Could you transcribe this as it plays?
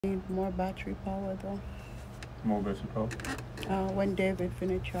Need more battery power though. More battery power? When David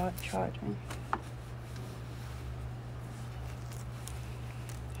finished charging.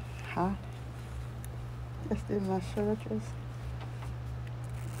 Huh? Just in my searches.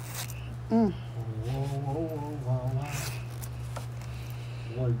 Whoa.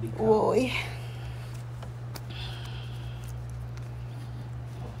 Boy.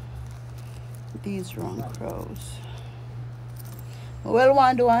 These wrong crows. Well,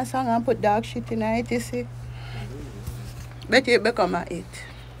 want to do one song and put dog shit in it, you see? But it become a hit.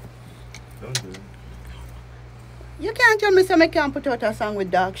 Don't do it. You can't tell me I can't put out a song with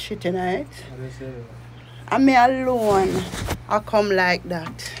dog shit in it. And me alone, I come like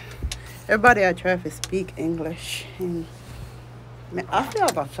that. Everybody I try to speak English. And me have to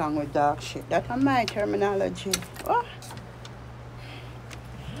have a song with dog shit. That's my terminology.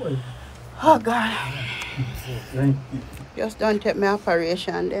 Oh God. Just don't take my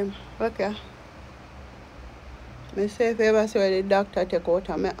operation them. Okay. Me say if you ever see the doctor take out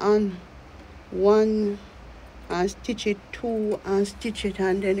of my hand one and stitch it two and stitch it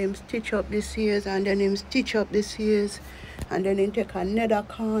and then him stitch up this ears and then him stitch up this ears and then him take another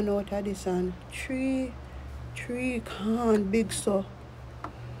can out of this and three can big so.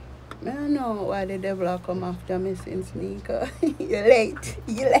 I don't know why the devil have come after me since Nika. You're late.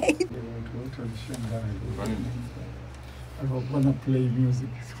 I want to play music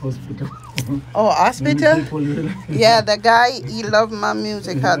hospital. Oh, hospital? Yeah, the guy, he loved my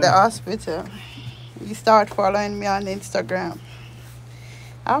music at the hospital. He started following me on Instagram.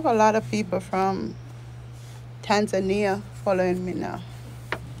 I have a lot of people from Tanzania following me now.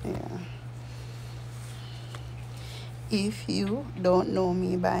 Yeah. If you don't know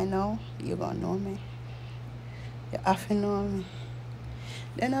me by now, you're going to know me. You have to know me.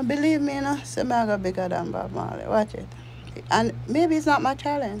 Then I believe me, you know, say I go bigger than Bob Marley. Watch it. And maybe it's not my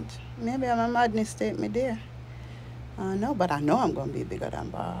talent. Maybe I'm a madness take me there. No, but I know I'm going to be bigger than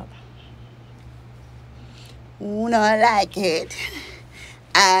Bob. Who not like it?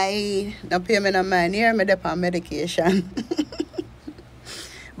 I don't pay me no mind here. Me dep on medication.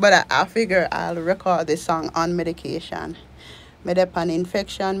 But I figure I'll record this song on medication. Me dep on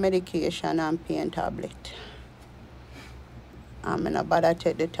infection medication and pain tablet. I'm not bother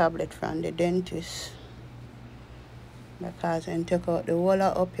take the tablet from the dentist. Because I take out the wall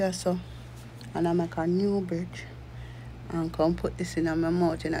up here so and I make a new bridge and come put this in my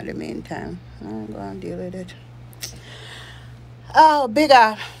mouth in the meantime. I'm going to deal with it. Oh, big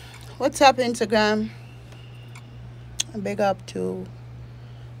up. What's up, Instagram? Big up to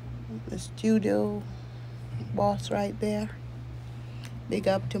the studio boss right there. Big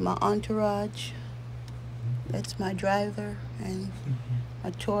up to my entourage. That's my driver and my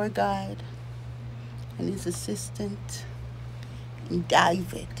tour guide and his assistant. And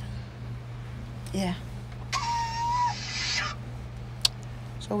David. Yeah.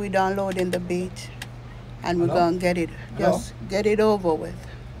 So we're downloading the beat and we're gonna get it. Just get it over with.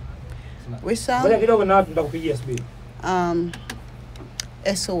 Which song?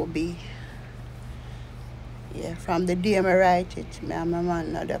 SOB. Yeah, from the day I write it, me and my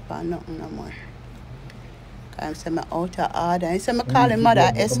man not up on nothing no more. I say my out of order. I say I call him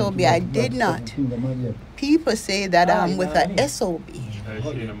mother SOB. I did not. People say that I'm with a SOB.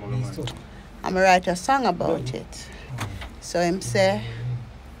 I'm write a song about it. So him say,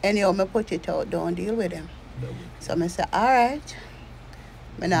 anyhow me put it out, don't deal with him. So I say, alright.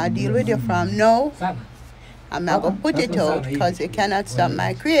 I not deal with you from now. I'm not going to put it out because you cannot stop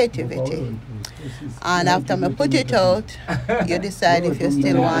my creativity. And after I put it out, you decide if you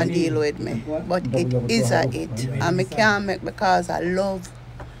still want to deal with me. But it is a hit. And I can't make because I love.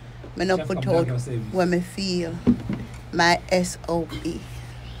 I not put out when I feel my SOP.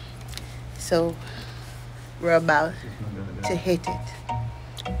 So we're about to hit it.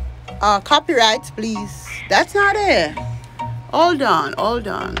 Copyrights, please. That's not it. Hold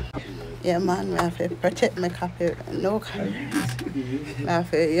on. Yeah, man, I have to protect my copy. No copyrights. I have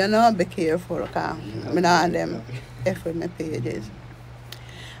to, be careful, because I'm not on them effort my pages.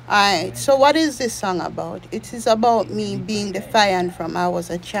 Alright, so what is this song about? It is about me being defiant from I was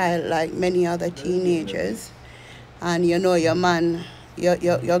a child like many other teenagers. And your man,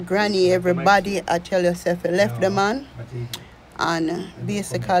 your granny, everybody, I tell yourself you left the man. And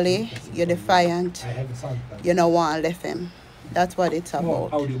basically, you're defiant. You don't want to leave him. That's what it's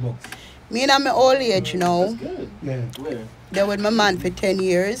about. Me and my old age now. They're with my man for 10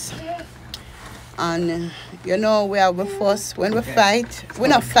 years. And we are with fuss. When we fight, we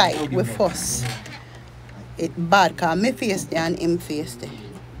not fight, we fuss. It's bad because me face it and him face it.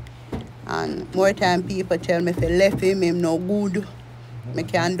 And more time people tell me if I left him no good. I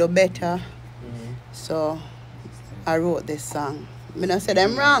can do better. So I wrote this song. I don't say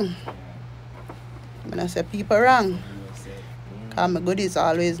them wrong. I don't say people wrong. Because my goodies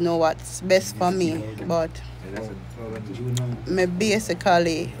always know what's best for me. But I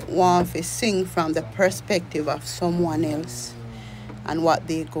basically want to sing from the perspective of someone else and what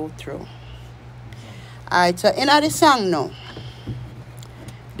they go through. Alright, so in the song now,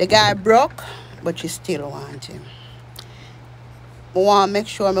 the guy broke, but you still want him. I want to make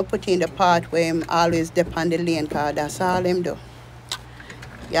sure I put in the part where I'm always dip on the lane, because that's all him do.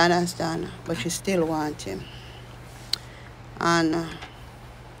 You understand? But you still want him. And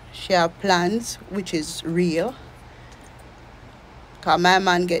she have plans, which is real. Because my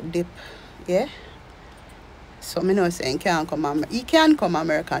man get dip, yeah? So I know saying he can come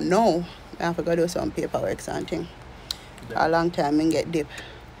America now. I have to go do some paperwork and thing. A long time I get dip.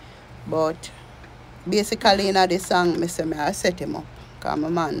 But basically in this song, I set him up. Because my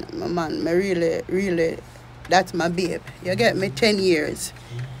man, me really, that's my babe. You get me 10 years.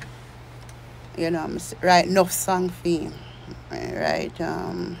 You know, I write enough song for him. I write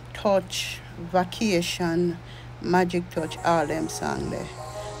Touch, Vacation, Magic Touch, all them songs there.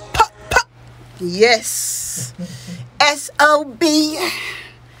 Pop, pop! Yes! S.O.B.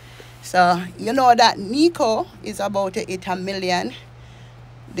 So, you know that Nico is about to hit 1 million.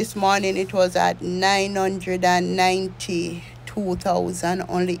 This morning it was at 992,000,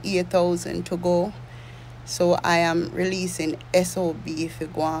 only 8,000 to go. So I am releasing SOB if you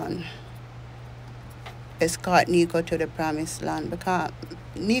go on. Escort Nico to the promised land, because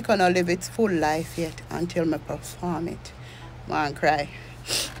Nico not live its full life yet until I perform it. Man cry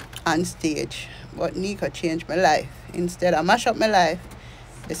on stage. But Nico changed my life. Instead of mash up my life,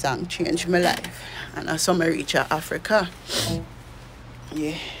 the song changed my life. And that's how I reach Africa.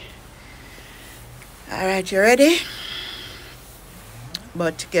 Yeah. Alright, you ready?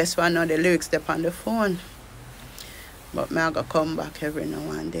 But guess what? Now the lyrics step on the phone. But I gotta come back every now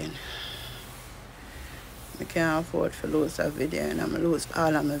and then. I can't afford to lose a video, and I'm lose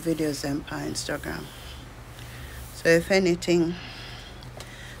all of my videos on Instagram. So if anything,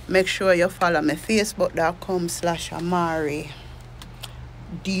 make sure you follow me facebook.com/Amari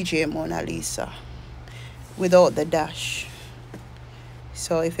DJ Mona Lisa without the dash.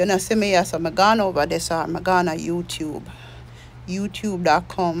 So if you not see me yet, so I'm gone over this, or I'm gone on YouTube.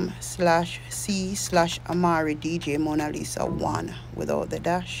 youtube.com/C/Amari DJ Mona Lisa 1 without the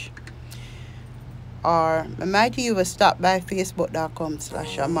dash. Or I might even stop by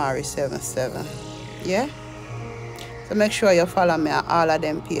facebook.com/Amari77. Yeah? So make sure you follow me on all of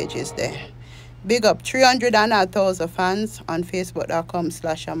them pages there. Big up 300,000 fans on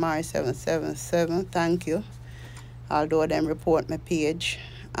facebook.com/Amari777. Thank you. Although them report my page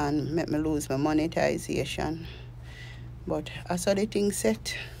and make me lose my monetization. But I saw the thing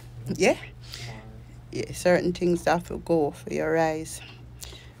set. Yeah? Yeah, certain things have to go for your rise.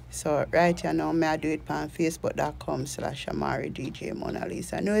 So right here now, I do it on facebook.com/Amari DJ Mona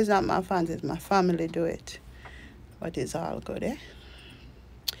Lisa. No, it's not my fans, it's my family do it. But it's all good, eh?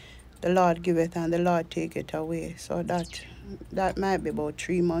 The Lord give it and the Lord take it away. So that might be about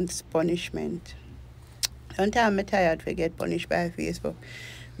 3 months punishment. Sometimes I'm tired to get punished by Facebook.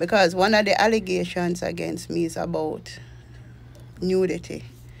 Because one of the allegations against me is about nudity.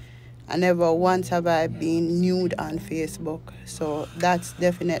 I never once have I been nude on Facebook. So that's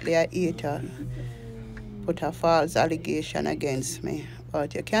definitely a hater. Put a false allegation against me.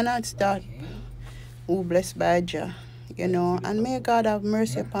 But you cannot stop. Who blessed by Jah, you know. And may God have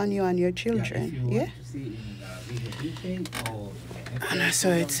mercy upon you and your children. Yeah? And that's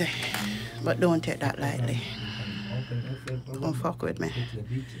what it say. But don't take that lightly. Don't fuck with me.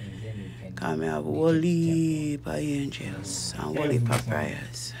 Because I have a whole heap of angels and a whole heap of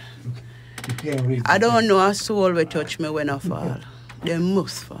prayers. I don't know a soul will touch me when I fall. They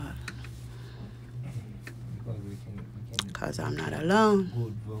must fall. Because I'm not alone.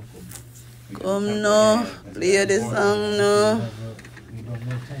 Come now, play this song now.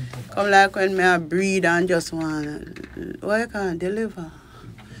 Come like when I breathe and just want, why can't deliver?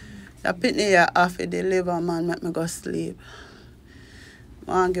 The pitney here off to deliver, man, make me go sleep.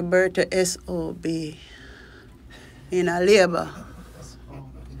 I want to give birth to S.O.B. in a labor.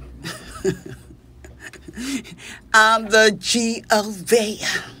 I'm the G.O.V.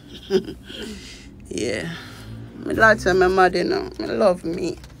 Yeah. My lots of my mother now. I love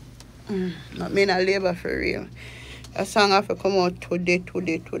me. But me in a labor for real. A song have to come out today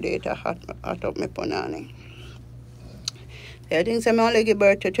to hot up my punani. I think I only give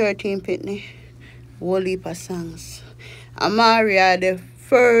birth to 13 pitney. Whole heap of songs. Amari are the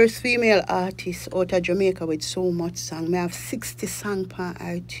first female artist out of Jamaica with so much song. I have 60 songs on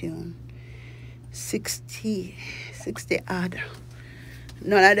iTunes. 60 odd.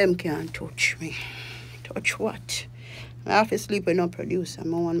 None of them can touch me. Touch what? I have to sleep with no producer. I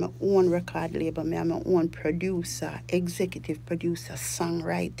want my own record label. I have my own producer, executive producer,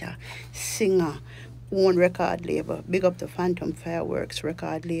 songwriter, singer, own record label. Big up the Phantom Fireworks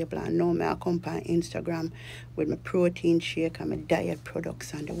record label. And now I come on Instagram with my protein shake and my diet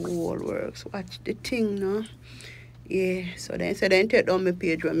products and the whole works. Watch the thing now. Yeah, so then take down my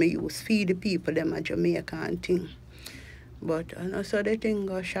page when I use feed the people them a Jamaican thing. But I know so the thing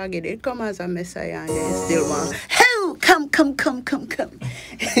go shaggy. They come as a messiah and they still want, hey, come.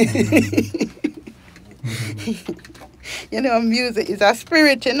 You know, music is a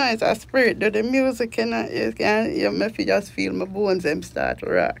spirit, you know, it's a spirit. The music, you know, you make me just feel my bones them start to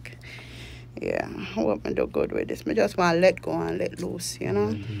rock. Yeah, I hope I do good with this. I just want to let go and let loose, you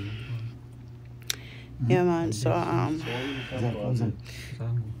know. Yeah, man, so, I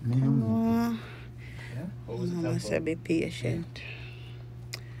must say be patient.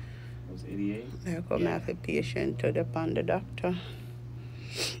 Was 88? I come have to be patient to depend the doctor.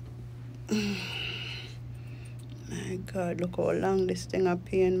 My God, look how long this thing a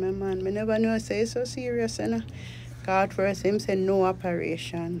pain me, man. Me never know say it's so serious, you know. God first him say no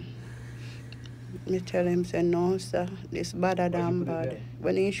operation. Me tell him say no, sir. This better than bad.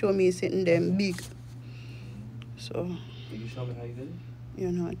 When he show me sitting there big. So. Did you show me how you did it?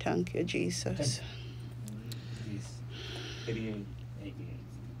 You know, thank you, Jesus. 88.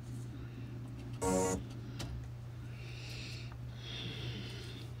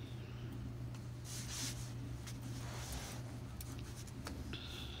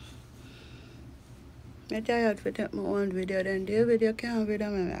 I'm tired to take my own video, then the video can't video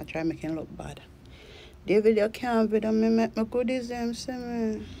me. I try making it look bad. The video can't video me, make my goodies them see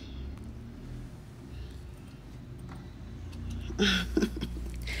me.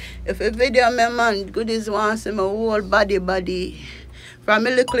 If a video me man goodies want to see my whole body. From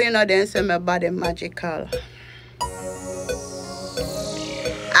me little you know then say my body magical.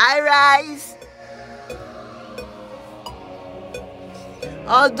 I rise.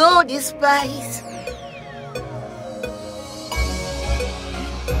 Although despise.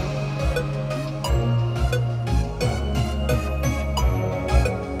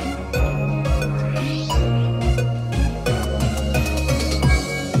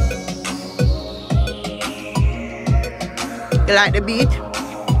 You like the beat?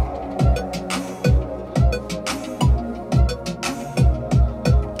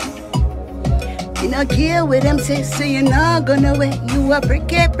 You not care with them say, so you're not gonna wait. You a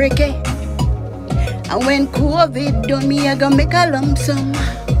break it. And when COVID done me, I gonna make a lump sum. I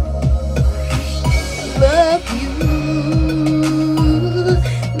love you,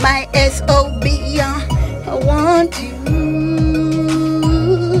 my SOB, I want you,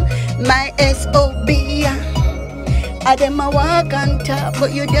 my SOB. I dem a walk on top,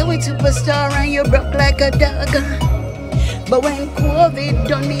 but you're there with superstar and you broke like a dog. But when COVID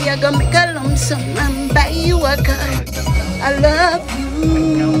done me, I gonna make a lump sum and buy you a car. I love you,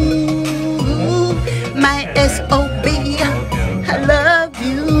 my SOB. I love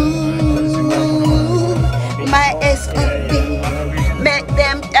you, my SOB. Make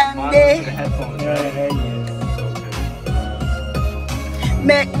them dandy,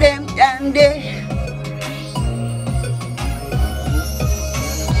 make them dandy.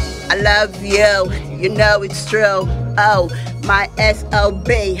 I love you, you know it's true. Oh, my SOB.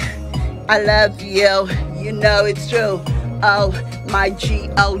 I love you, you know it's true. Oh, my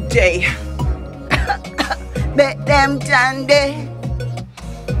G-O-D. Make them dandy.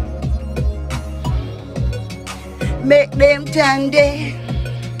 Make them dandy.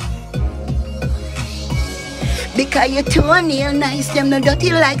 Because you're toenail nice, them no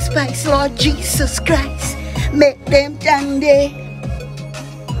dirty like spice, Lord Jesus Christ. Make them dandy.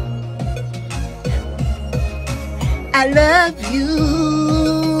 I love you,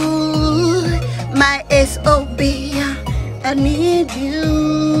 my SOB. I need you,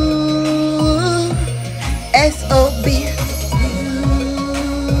 SOB.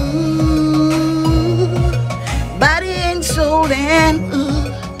 Body and soul and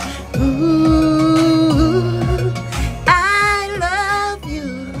I love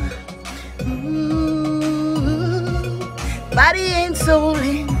you, body and soul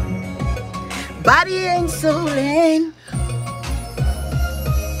and body and soul and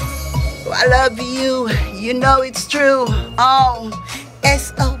I love you, you know it's true. Oh,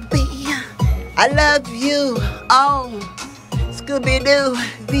 SOB. I love you. Oh, Scooby-Doo,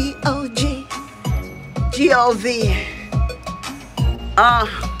 VOG, GOV.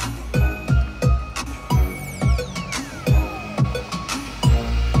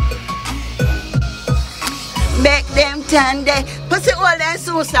 Make them turn they pussy all them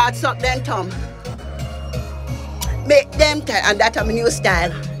so start suck them thumb. Make them turn, and that's my new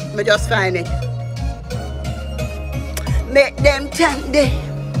style. Me just find it. Make them turn they.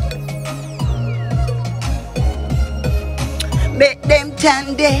 Make them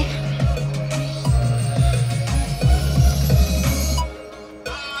turn they.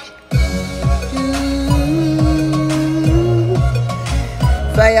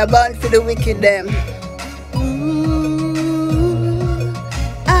 Fire burn for the wicked them.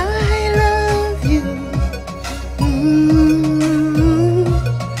 I love you.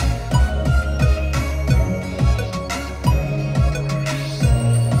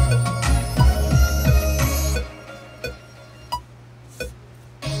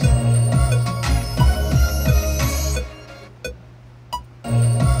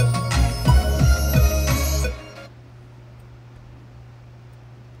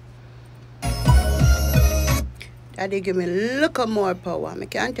 Daddy give me look more power. I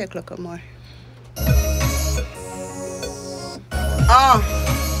can't take look more.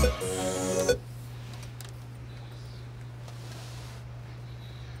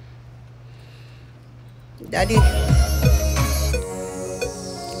 Daddy,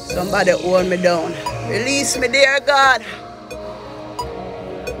 somebody hold me down. Release me, dear God.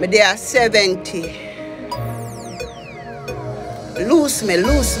 Me there 70. Loose me,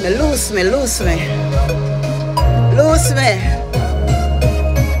 loose me, loose me, loose me. Loose me.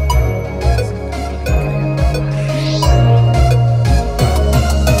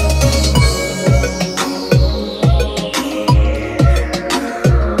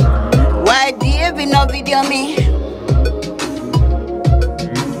 Why David no video me?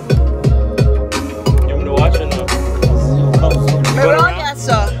 You want me to watch it now? Me run